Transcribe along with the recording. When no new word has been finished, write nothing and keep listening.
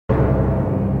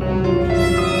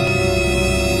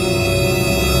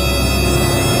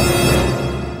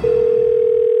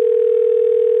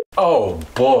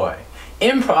boy.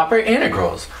 Improper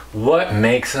integrals. What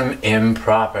makes them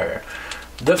improper?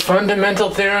 The fundamental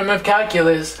theorem of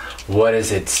calculus. What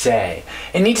does it say?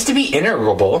 It needs to be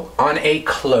integrable on a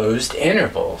closed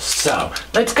interval. So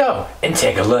let's go and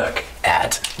take a look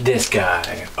at this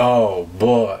guy. Oh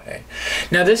boy.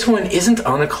 Now this one isn't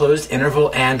on a closed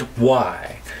interval, and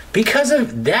why? Because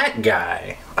of that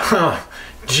guy.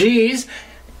 Geez,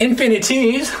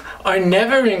 infinities are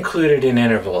never included in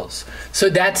intervals. So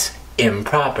that's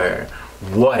improper.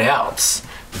 What else?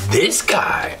 This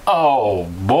guy, oh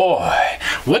boy,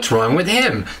 what's wrong with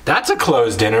him? That's a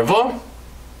closed interval.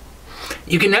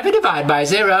 You can never divide by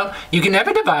 0, you can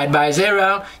never divide by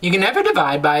 0, you can never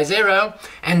divide by 0,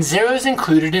 and 0 is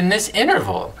included in this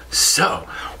interval. So,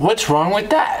 what's wrong with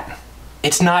that?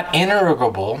 It's not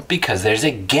integrable because there's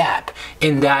a gap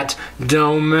in that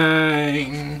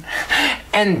domain.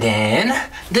 And then,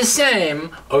 the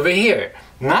same over here.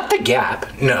 Not the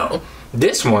gap, no,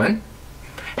 this one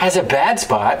has a bad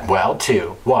spot, well,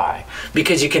 too. Why?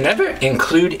 Because you can never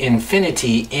include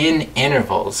infinity in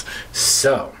intervals.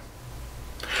 So,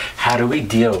 how do we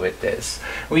deal with this?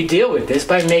 We deal with this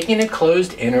by making a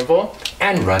closed interval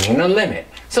and running a limit.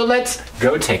 So let's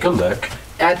go take a look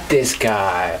at this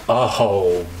guy.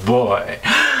 Oh boy.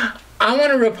 I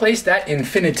want to replace that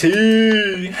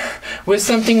infinity with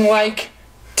something like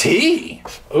t.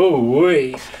 Oh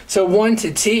wait. So 1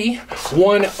 to t,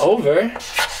 1 over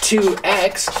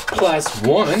 2x plus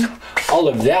 1, all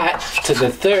of that to the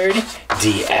third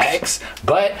dx.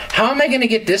 But how am I going to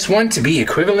get this one to be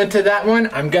equivalent to that one?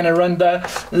 I'm going to run the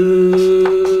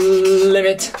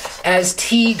limit as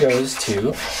t goes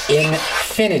to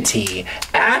infinity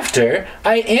after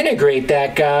I integrate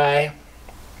that guy.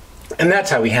 And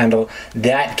that's how we handle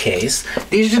that case.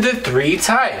 These are the 3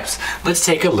 types. Let's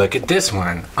take a look at this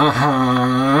one.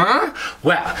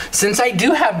 Well, since I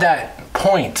do have that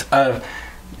point of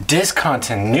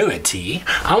discontinuity,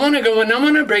 I want to go and I'm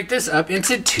going to break this up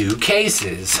into 2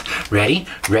 cases. Ready?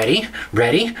 Ready?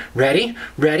 Ready? Ready?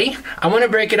 Ready? I want to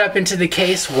break it up into the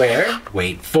case where,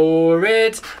 wait for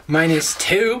it, minus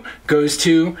 2 goes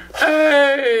to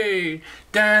a.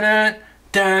 Da-da,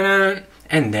 da-da.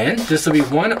 And then this will be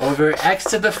 1 over x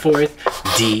to the 4th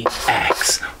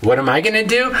dx. What am I going to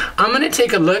do? I'm going to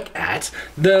take a look at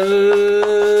the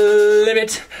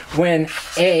limit when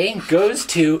a goes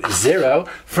to 0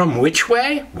 from which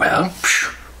way? Well,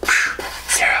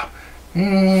 0.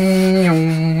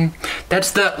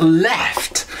 That's the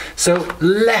left. So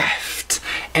left.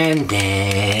 And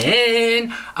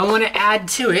then I want to add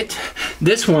to it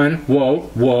this one, whoa,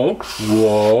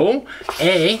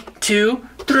 a to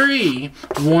 3,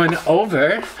 1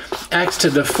 over x to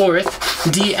the 4th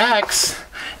dx.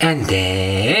 And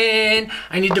then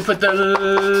I need to put the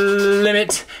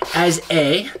limit as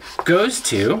a goes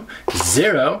to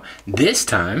 0. This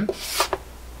time,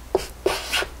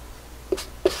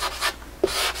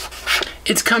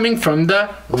 it's coming from the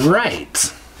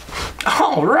right.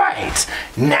 All right.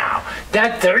 Now,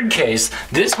 that third case,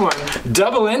 this one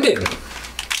double-ended.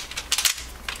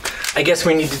 I guess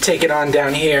we need to take it on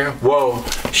down here. Whoa,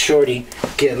 shorty,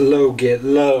 get low, get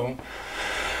low.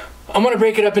 I'm gonna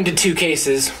break it up into 2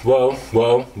 cases. Whoa,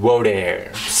 whoa, whoa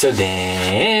there. So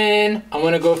then, I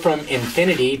wanna go from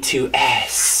infinity to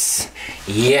s.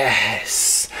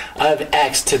 Yes. Of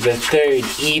x to the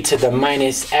 3rd e to the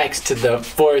minus x to the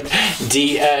 4th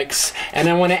dx. And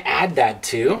I wanna add that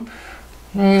to,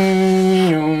 I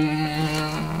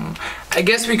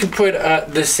guess we could put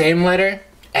the same letter,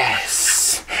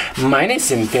 s,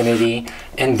 minus infinity,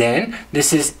 and then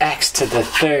this is x to the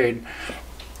 3rd,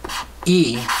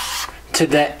 e to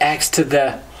the x to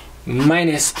the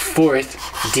minus 4th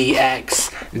dx.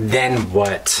 Then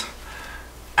what?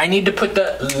 I need to put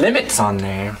the limits on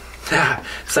there.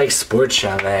 It's like sports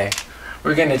chalet.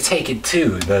 We're gonna take it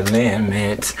to the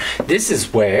limit. This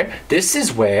is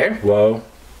where, whoa.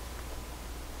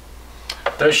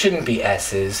 There shouldn't be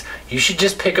s's. You should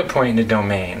just pick a point in the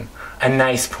domain. A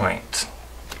nice point.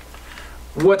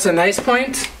 What's a nice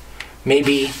point?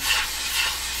 Maybe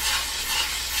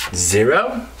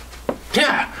 0?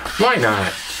 Yeah, why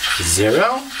not?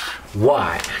 0?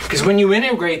 Why? Because when you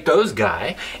integrate those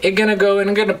guys, it's gonna go and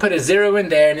I'm gonna put a 0 in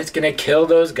there and it's gonna kill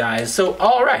those guys. So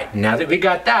alright, now that we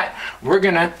got that, we're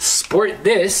gonna sport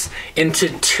this into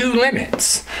 2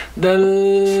 limits. The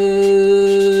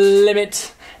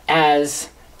limit as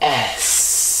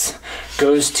s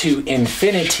goes to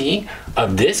infinity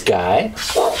of this guy,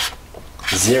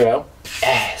 0,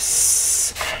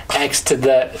 s, x to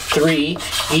the 3,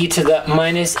 e to the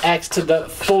minus x to the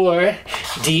 4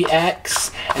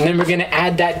 dx, And then we're going to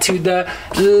add that to the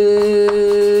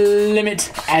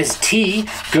limit as t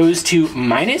goes to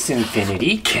minus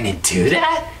infinity. Can it do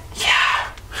that?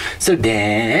 Yeah. So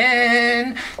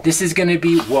then this is going to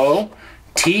be,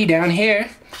 t down here,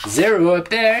 0 up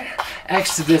there,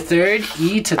 x to the third,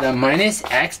 e to the minus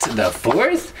x to the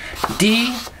fourth,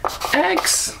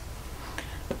 dx.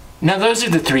 Now those are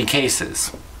the three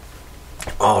cases.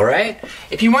 All right,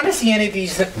 if you want to see any of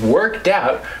these worked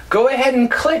out, go ahead and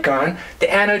click on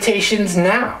the annotations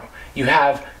now. You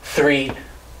have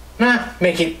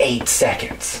make it 8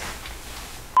 seconds.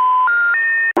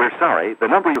 We're sorry, the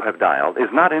number you have dialed is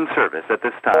not in service at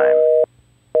this time.